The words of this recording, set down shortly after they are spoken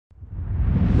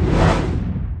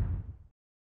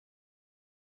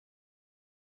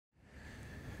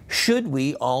Should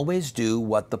we always do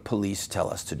what the police tell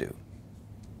us to do?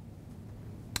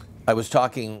 I was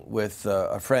talking with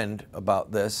a friend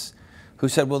about this who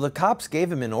said, well, the cops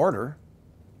gave him an order.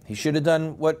 He should have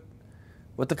done what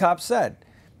the cops said.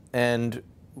 And,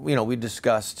 you know, we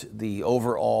discussed the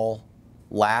overall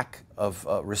lack of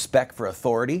respect for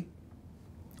authority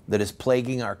that is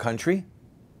plaguing our country.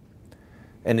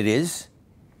 And it is.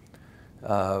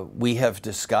 We have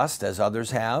discussed, as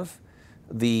others have,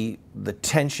 the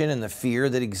tension and the fear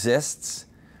that exists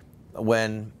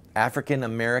when African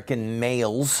American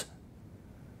males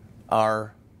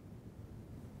are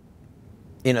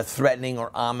in a threatening or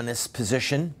ominous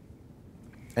position.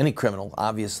 Any criminal,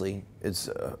 obviously,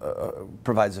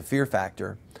 provides a fear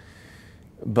factor.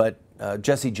 But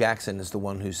Jesse Jackson is the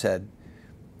one who said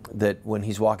that when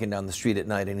he's walking down the street at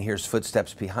night and he hears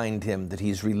footsteps behind him, that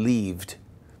he's relieved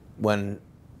when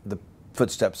the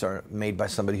footsteps are made by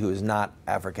somebody who is not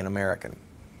African American.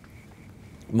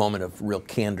 Moment of real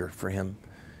candor for him.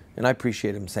 And I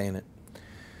appreciate him saying it.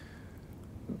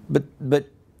 But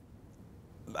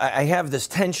I have this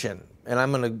tension, and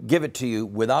I'm going to give it to you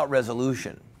without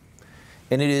resolution.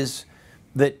 And it is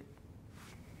that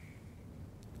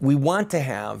we want to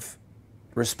have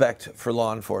respect for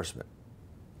law enforcement,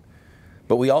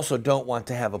 but we also don't want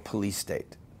to have a police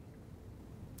state.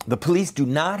 The police do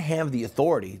not have the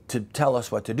authority to tell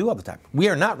us what to do all the time. We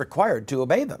are not required to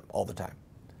obey them all the time.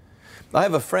 I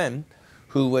have a friend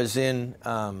who was in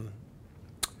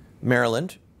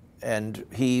Maryland, and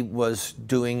he was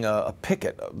doing a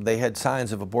picket. They had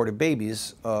signs of aborted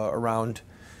babies around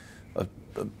an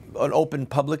open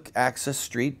public access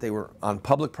street. They were on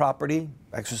public property,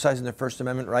 exercising their First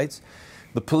Amendment rights.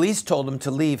 The police told him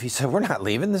to leave. He said, we're not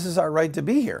leaving. This is our right to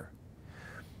be here.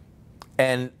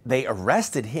 And they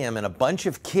arrested him and a bunch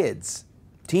of kids,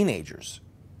 teenagers,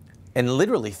 and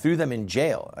literally threw them in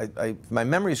jail. If my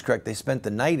memory is correct, they spent the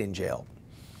night in jail.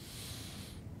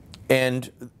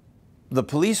 And the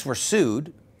police were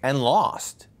sued and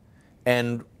lost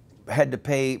and had to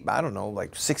pay, I don't know,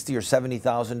 like $60,000 or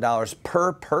 $70,000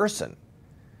 per person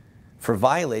for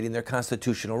violating their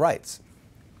constitutional rights.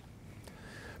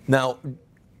 Now,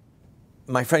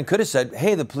 my friend could have said,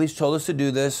 hey, the police told us to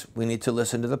do this. We need to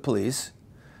listen to the police.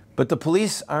 But the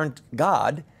police aren't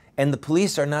God, and the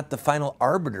police are not the final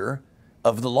arbiter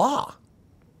of the law.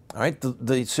 All right?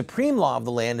 The supreme law of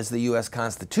the land is the U.S.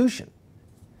 Constitution.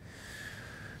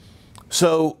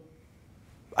 So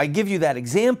I give you that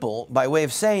example by way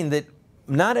of saying that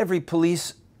not every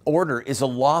police order is a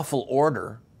lawful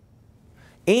order,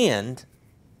 and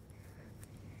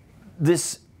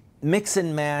this mix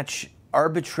and match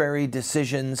arbitrary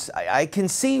decisions, I can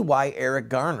see why Eric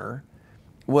Garner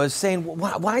was saying,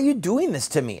 why are you doing this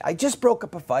to me? I just broke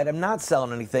up a fight. I'm not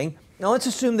selling anything. Now let's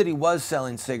assume that he was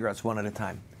selling cigarettes one at a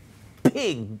time.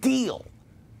 Big deal.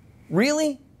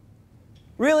 Really?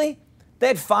 Really? They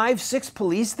had 5, 6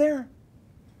 police there?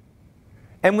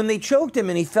 And when they choked him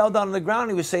and he fell down on the ground,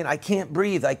 he was saying, I can't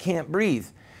breathe, I can't breathe.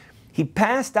 He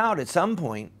passed out at some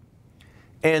point,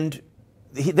 and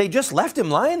they just left him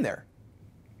lying there.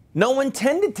 No one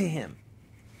tended to him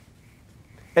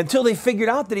until they figured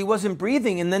out that he wasn't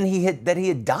breathing, and then he had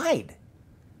died.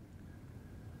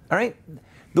 All right?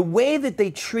 The way that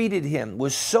they treated him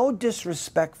was so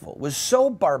disrespectful, was so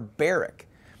barbaric.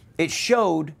 It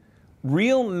showed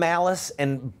real malice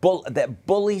and that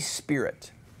bully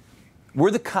spirit.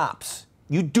 We're the cops.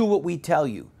 You do what we tell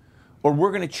you, or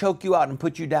we're going to choke you out and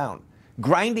put you down.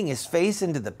 Grinding his face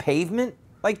into the pavement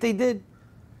like they did?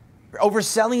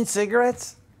 Overselling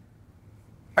cigarettes?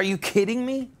 Are you kidding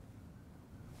me?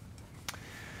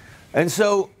 And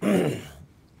so the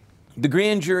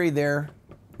grand jury there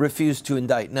refused to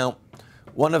indict. Now,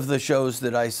 one of the shows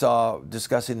that I saw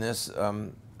discussing this,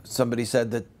 somebody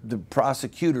said that the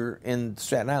prosecutor in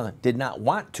Staten Island did not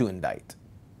want to indict.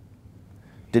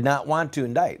 Did not want to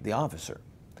indict the officer.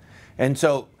 And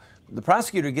so the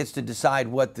prosecutor gets to decide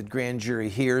what the grand jury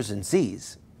hears and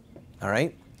sees. All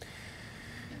right?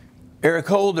 Eric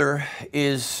Holder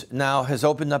has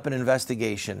opened up an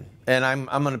investigation. And I'm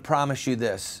going to promise you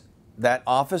this. That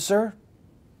officer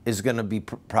is going to be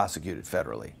prosecuted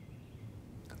federally.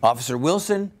 Officer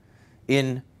Wilson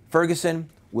in Ferguson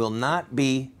will not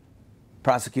be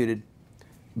prosecuted,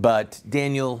 but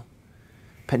Daniel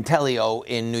Pentelio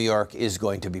in New York is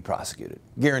going to be prosecuted.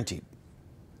 Guaranteed.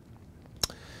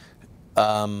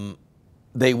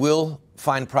 They will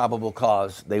find probable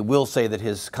cause. They will say that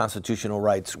his constitutional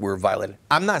rights were violated.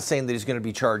 I'm not saying that he's going to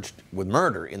be charged with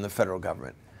murder in the federal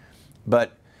government,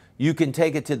 but you can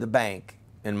take it to the bank,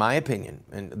 in my opinion,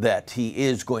 and that he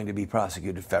is going to be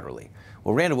prosecuted federally.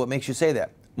 Well, Randall, what makes you say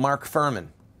that? Mark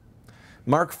Furman.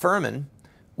 Mark Furman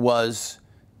was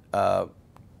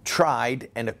tried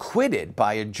and acquitted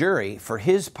by a jury for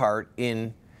his part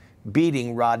in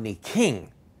beating Rodney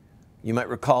King. You might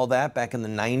recall that back in the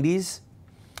 90s.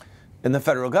 And the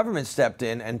federal government stepped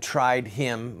in and tried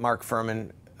him, Mark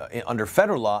Furman, under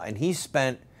federal law, and he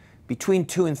spent between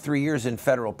 2 and 3 years in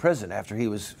federal prison after he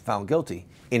was found guilty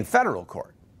in federal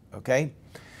court, okay?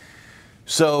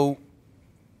 So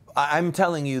I'm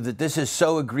telling you that this is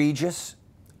so egregious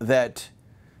that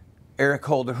Eric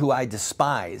Holder, who I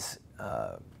despise,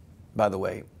 by the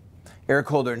way, Eric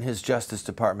Holder and his Justice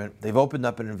Department, they've opened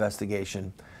up an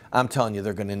investigation. I'm telling you,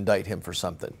 they're going to indict him for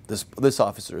something. This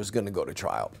officer is going to go to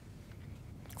trial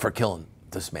for killing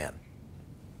this man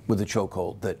with a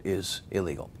chokehold that is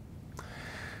illegal.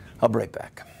 I'll be right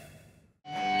back.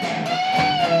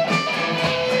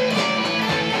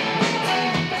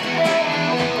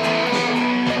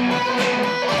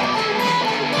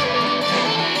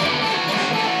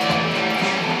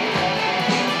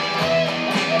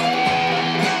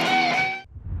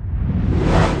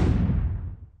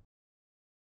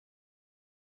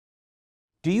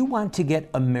 Do you want to get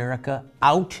America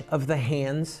out of the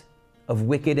hands of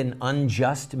wicked and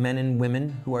unjust men and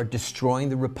women who are destroying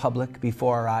the republic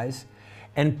before our eyes,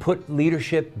 and put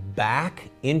leadership back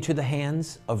into the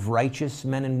hands of righteous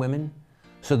men and women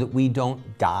so that we don't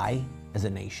die as a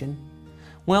nation?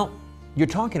 Well, you're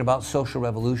talking about social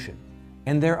revolution,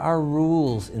 and there are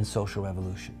rules in social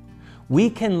revolution. We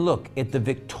can look at the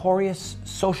victorious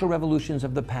social revolutions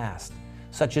of the past,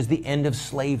 such as the end of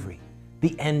slavery,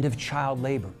 the end of child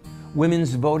labor,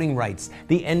 women's voting rights,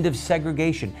 the end of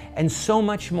segregation, and so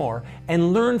much more,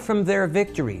 and learn from their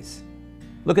victories.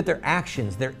 Look at their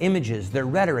actions, their images, their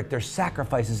rhetoric, their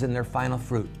sacrifices, and their final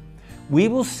fruit. We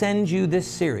will send you this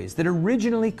series that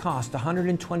originally cost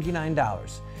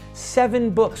 $129, 7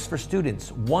 books for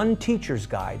students, 1 teacher's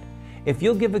guide, if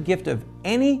you'll give a gift of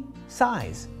any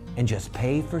size and just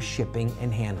pay for shipping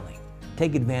and handling.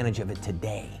 Take advantage of it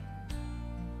today.